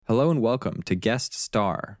Hello and welcome to Guest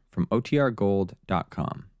Star from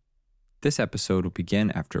OTRGold.com. This episode will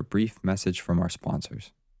begin after a brief message from our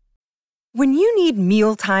sponsors. When you need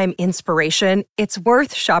mealtime inspiration, it's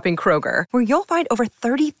worth shopping Kroger, where you'll find over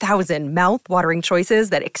 30,000 mouth-watering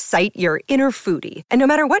choices that excite your inner foodie. And no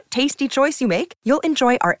matter what tasty choice you make, you'll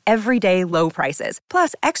enjoy our everyday low prices,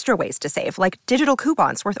 plus extra ways to save, like digital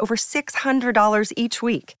coupons worth over $600 each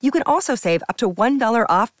week. You can also save up to $1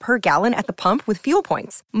 off per gallon at the pump with fuel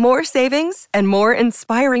points. More savings and more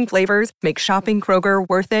inspiring flavors make shopping Kroger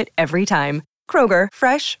worth it every time. Kroger,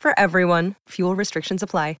 fresh for everyone. Fuel restrictions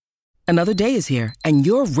apply. Another day is here, and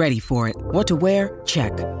you're ready for it. What to wear?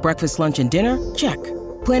 Check. Breakfast, lunch, and dinner? Check.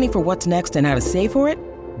 Planning for what's next and how to save for it?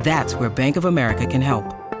 That's where Bank of America can help.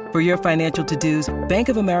 For your financial to-dos, Bank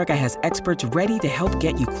of America has experts ready to help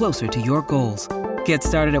get you closer to your goals. Get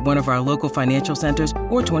started at one of our local financial centers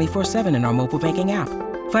or 24/7 in our mobile banking app.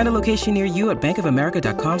 Find a location near you at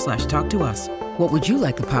bankofamerica.com/talktous. What would you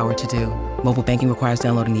like the power to do? Mobile banking requires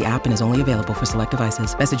downloading the app and is only available for select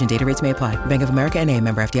devices. Message and data rates may apply. Bank of America N.A.,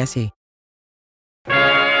 member FDIC.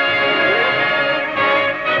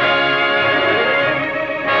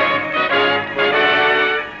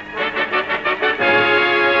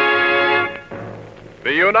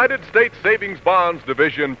 The United States Savings Bonds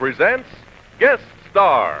Division presents Guest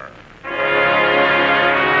Star.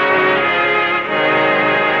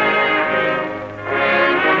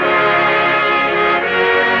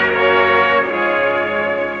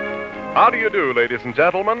 How do you do, ladies and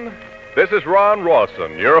gentlemen? This is Ron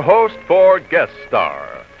Rawson, your host for Guest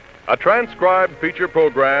Star, a transcribed feature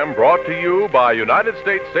program brought to you by United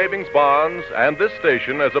States Savings Bonds and this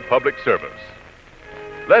station as a public service.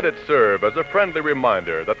 Let it serve as a friendly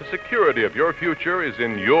reminder that the security of your future is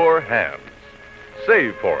in your hands.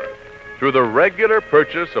 Save for it through the regular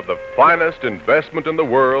purchase of the finest investment in the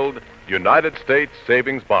world, United States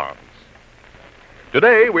Savings Bonds.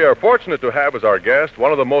 Today, we are fortunate to have as our guest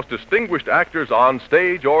one of the most distinguished actors on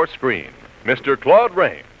stage or screen, Mr. Claude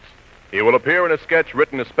Rains. He will appear in a sketch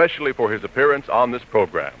written especially for his appearance on this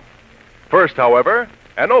program. First, however,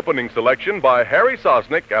 an opening selection by Harry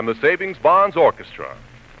Sosnick and the Savings Bonds Orchestra,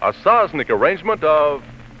 a Sosnick arrangement of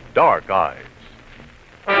Dark Eyes.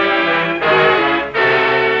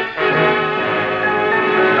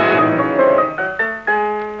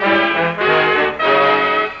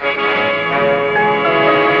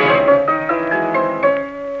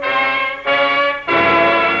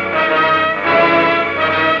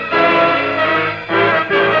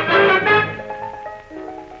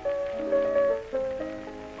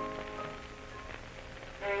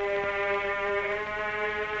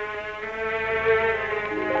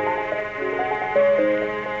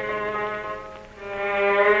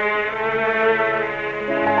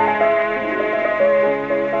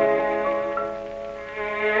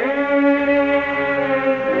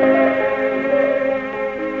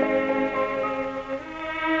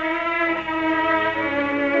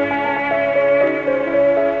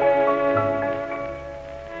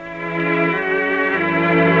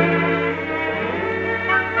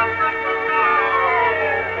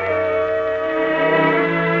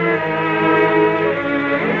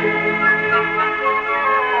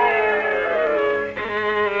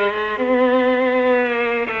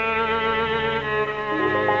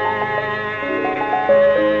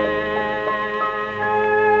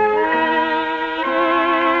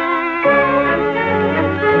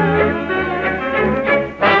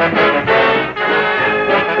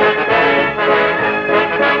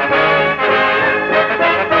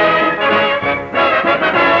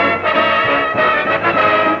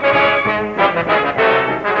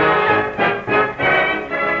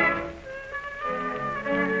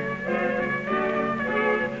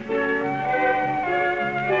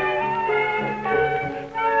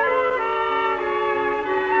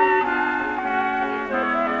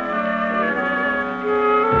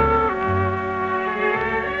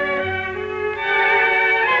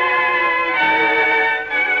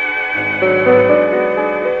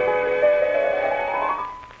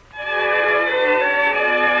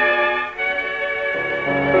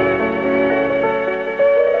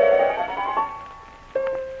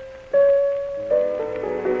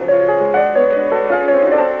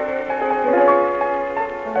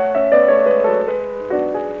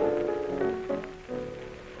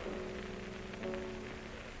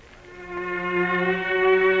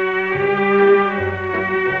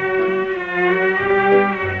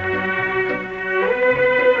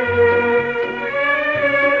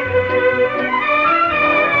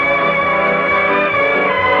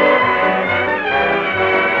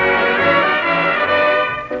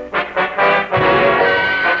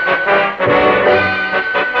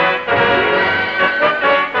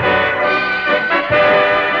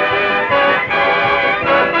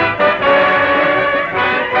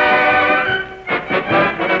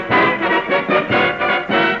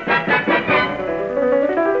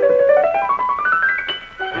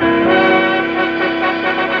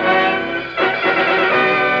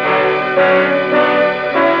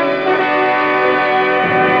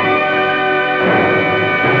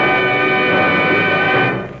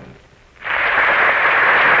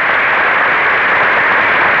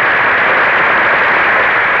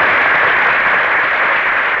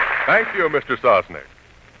 Thank you, Mr. Sosnick.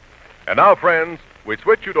 And now, friends, we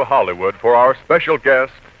switch you to Hollywood for our special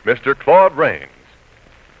guest, Mr. Claude Rains.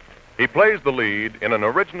 He plays the lead in an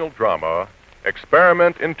original drama,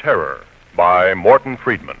 Experiment in Terror, by Morton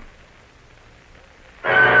Friedman.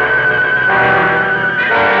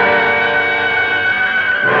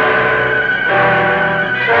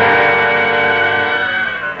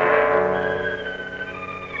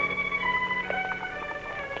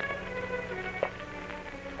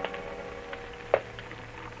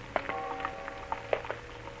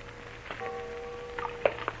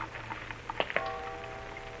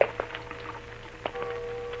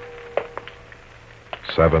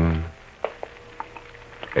 Seven,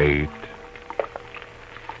 8,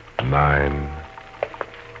 9,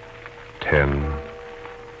 10,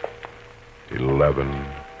 11,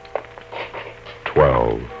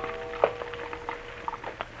 12.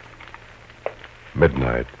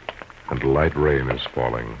 Midnight, and light rain is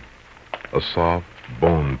falling. A soft,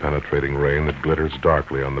 bone-penetrating rain that glitters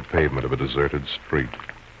darkly on the pavement of a deserted street.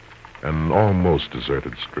 An almost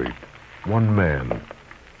deserted street. One man,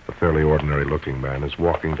 a fairly ordinary-looking man, is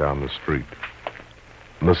walking down the street.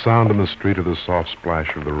 And the sound in the street of the soft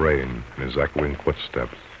splash of the rain and his echoing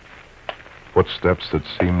footsteps. Footsteps that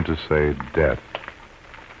seem to say death.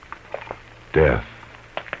 Death.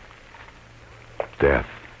 Death.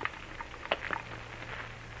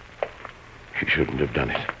 She shouldn't have done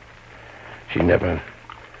it. She never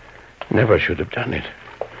should have done it.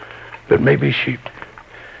 But maybe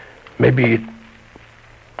it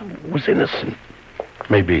was innocent.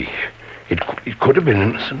 Maybe it could have been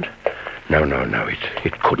innocent. No,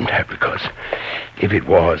 it couldn't have, because if it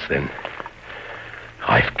was, then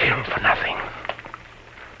I've killed for nothing.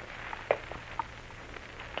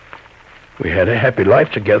 We had a happy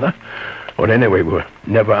life together. Or anyway, we were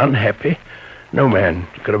never unhappy. No man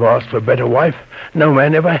could have asked for a better wife. No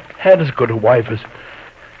man ever had as good a wife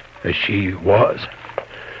as she was.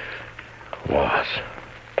 Was.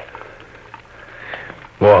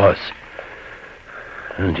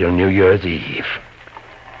 Until New Year's Eve.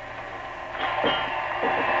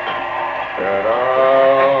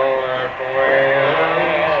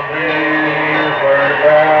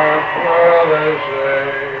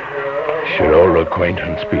 Should old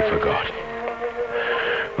acquaintance be forgot?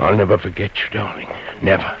 I'll never forget you, darling.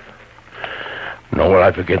 Never. Nor will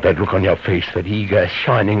I forget that look on your face, that eager,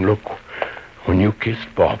 shining look when you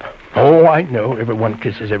kissed Bob. Oh, I know everyone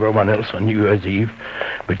kisses everyone else on New Year's Eve,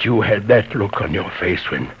 but you had that look on your face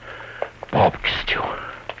when Bob kissed you.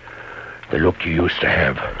 The look you used to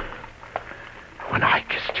have when I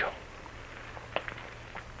kissed you.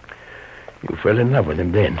 You fell in love with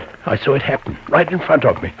him then. I saw it happen, right in front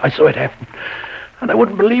of me. I saw it happen. And I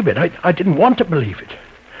wouldn't believe it. I didn't want to believe it.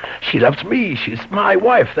 She loves me. She's my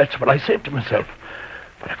wife. That's what I said to myself.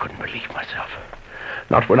 But I couldn't believe myself.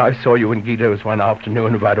 Not when I saw you in Guido's one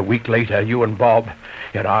afternoon. About a week later, you and Bob,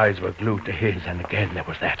 your eyes were glued to his. And again, there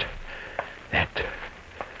was that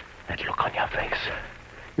look on your face.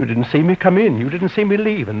 You didn't see me come in. You didn't see me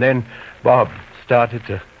leave. And then Bob started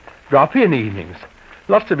to drop in evenings.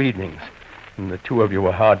 Lots of evenings. And the two of you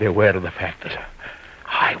were hardly aware of the fact that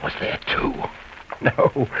I was there too.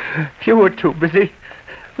 No, you were too busy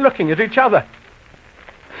looking at each other.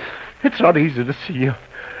 It's not easy to see your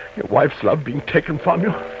wife's love being taken from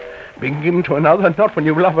you, being given to another, not when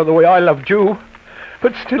you love her the way I loved you.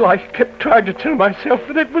 But still, I kept trying to tell myself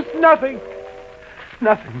that it was nothing.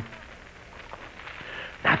 Nothing.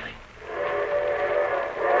 Nothing.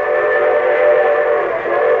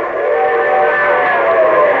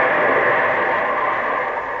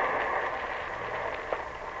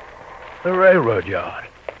 The railroad yard.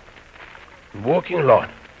 Walking along.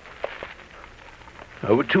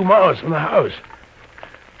 Over 2 miles from the house.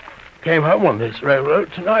 Came home on this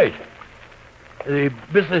railroad tonight. The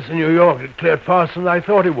business in New York had cleared faster than I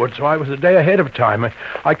thought it would, so I was a day ahead of time.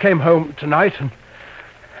 I came home tonight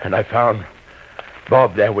and I found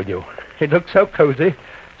Bob there with you. He looked so cozy,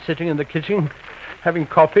 sitting in the kitchen, having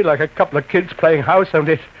coffee like a couple of kids playing house, and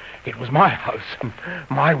it was my house, and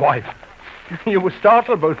my wife. You were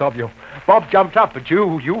startled, both of you. Bob jumped up, but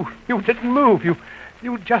you didn't move.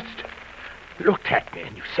 You just looked at me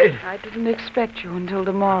and you said... I didn't expect you until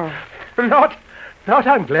tomorrow. Not,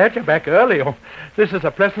 I'm glad you're back early, or this is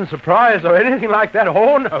a pleasant surprise, or anything like that.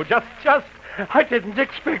 Oh, no, just, I didn't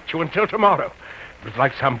expect you until tomorrow. It was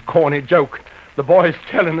like some corny joke the boys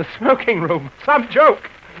tell in the smoking room. Some joke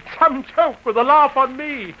with a laugh on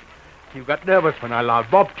me. You got nervous when I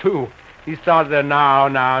laughed. Bob, too. He started there,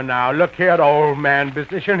 now. Look here, old man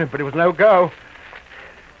business, but it was no go.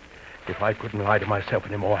 If I couldn't lie to myself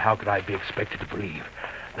anymore, how could I be expected to believe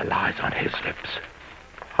the lies on his lips?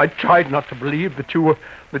 I tried not to believe that you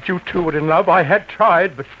two were in love. I had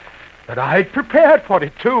tried, but I had prepared for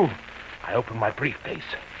it, too. I opened my briefcase,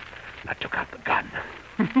 and I took out the gun.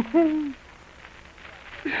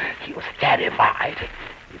 He was terrified.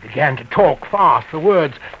 He began to talk fast. The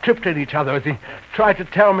words tripped at each other as he tried to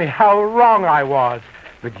tell me how wrong I was.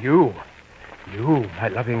 But you, my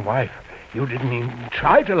loving wife, you didn't even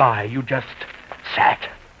try to lie. You just sat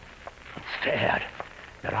and stared.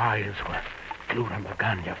 Your eyes were glued on the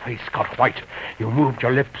gun. Your face got white. You moved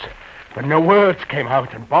your lips, but no words came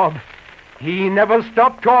out. And Bob, he never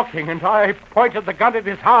stopped talking, and I pointed the gun at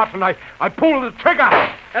his heart, and I pulled the trigger.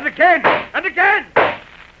 And again, and again.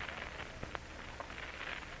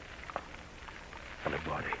 And a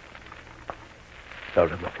body fell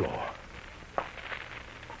to the floor.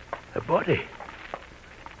 A body.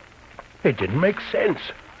 It didn't make sense.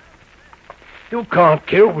 You can't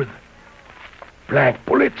kill with blank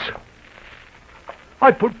bullets.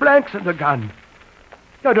 I put blanks in the gun.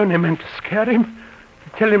 I'd only meant to scare him, to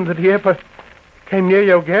tell him that he ever came near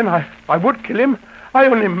you again. I would kill him. I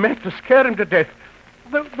only meant to scare him to death.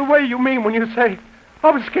 The way you mean when you say,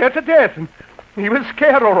 I was scared to death. And he was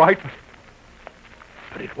scared, all right.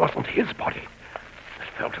 But it wasn't his body that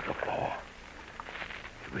fell to the floor.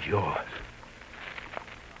 It was yours.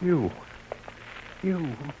 You,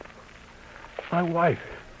 my wife.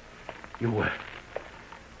 You were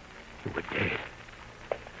dead.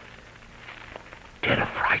 Dead of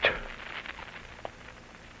fright.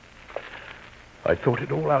 I thought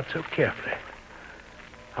it all out so carefully.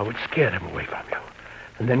 I would scare them away from you.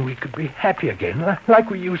 And then we could be happy again, like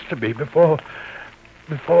we used to be before.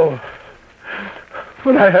 But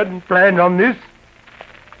I hadn't planned on this.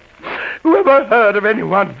 Who ever heard of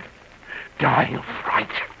anyone dying of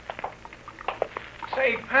fright?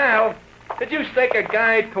 Say, pal, did you stake a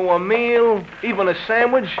guide to a meal, even a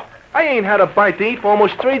sandwich? I ain't had a bite to eat for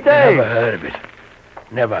almost 3 days. Never heard of it.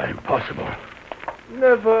 Never. Impossible.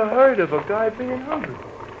 Never heard of a guy being hungry.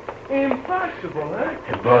 Impossible, eh?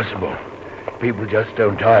 Impossible. People just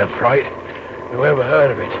don't die of fright. Who ever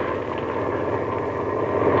heard of it?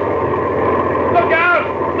 Look out!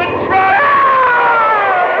 The truck!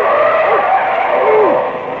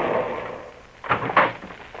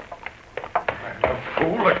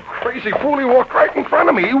 Crazy fool, he walked right in front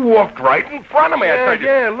of me. He walked right in front of me, I tell you.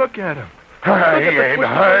 Yeah, look at him. He ain't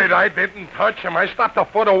hurt. I didn't touch him. I stopped a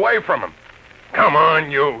foot away from him. Come on,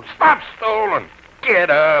 you. Stop stolen. Get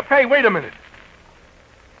up. Hey, wait a minute.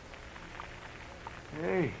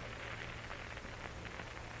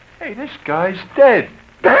 Hey, this guy's dead.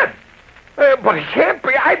 Dead? But he can't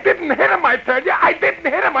be. I didn't hit him, I tell you. I didn't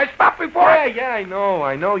hit him. I stopped before. Yeah, I know.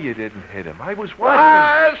 I know you didn't hit him. I was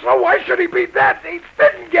watching. So why should he be dead? He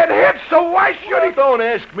didn't get hit, so why should he? Don't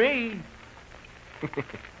ask me.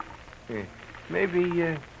 Maybe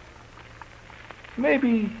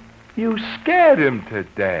you scared him to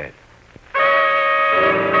death.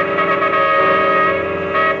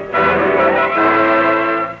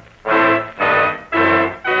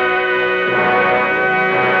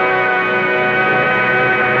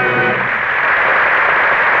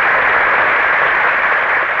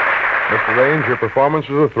 Mr. Raines, your performance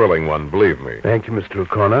was a thrilling one, believe me. Thank you, Mr.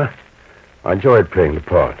 O'Connor. I enjoyed playing the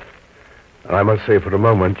part. And I must say, for a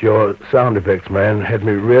moment, your sound effects man had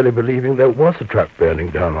me really believing there was a truck burning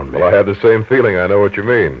down on me. Well, I had the same feeling. I know what you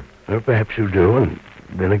mean. Well, perhaps you do, and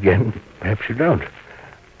then again, perhaps you don't.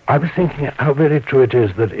 I was thinking how very true it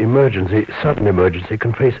is that emergency, sudden emergency,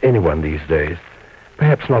 can face anyone these days.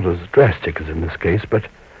 Perhaps not as drastic as in this case, but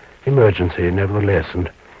emergency nevertheless. And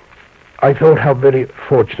I thought how very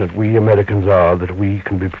fortunate we Americans are that we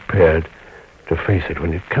can be prepared to face it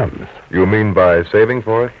when it comes. You mean by saving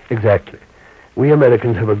for it? Exactly. We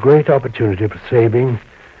Americans have a great opportunity for saving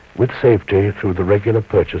with safety through the regular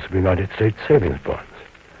purchase of United States savings bonds.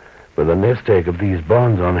 With a nest egg of these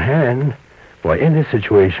bonds on hand, why, any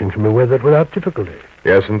situation can be weathered without difficulty.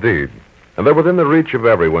 Yes, indeed. And they're within the reach of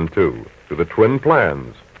everyone, too, through the twin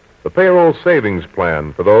plans. The payroll savings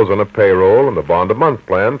plan for those on a payroll and the bond-a-month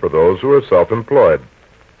plan for those who are self-employed.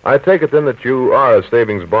 I take it, then, that you are a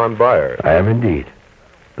savings bond buyer. I am indeed.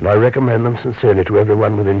 And I recommend them sincerely to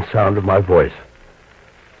everyone within sound of my voice.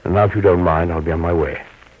 And now, if you don't mind, I'll be on my way.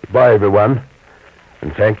 Goodbye, everyone,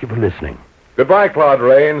 and thank you for listening. Goodbye, Claude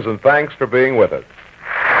Raines, and thanks for being with us.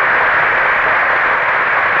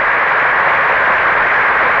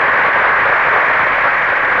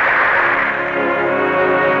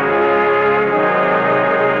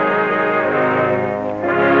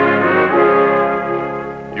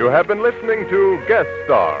 You have been listening to Guest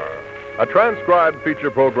Star, a transcribed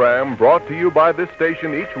feature program brought to you by this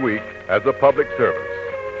station each week as a public service.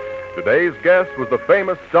 Today's guest was the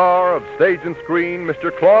famous star of stage and screen, Mr.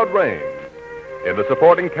 Claude Rains. In the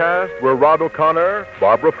supporting cast were Rod O'Connor,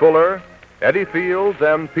 Barbara Fuller, Eddie Fields,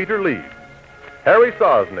 and Peter Leeds. Harry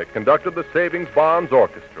Sosnick conducted the Savings Bonds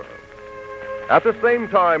Orchestra. At the same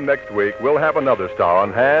time next week, we'll have another star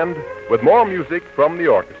on hand with more music from the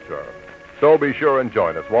orchestra. So be sure and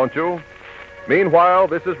join us, won't you? Meanwhile,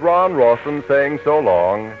 this is Ron Rawson saying so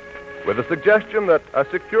long, with a suggestion that a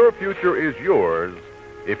secure future is yours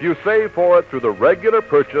if you save for it through the regular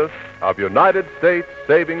purchase of United States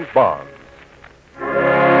Savings Bonds.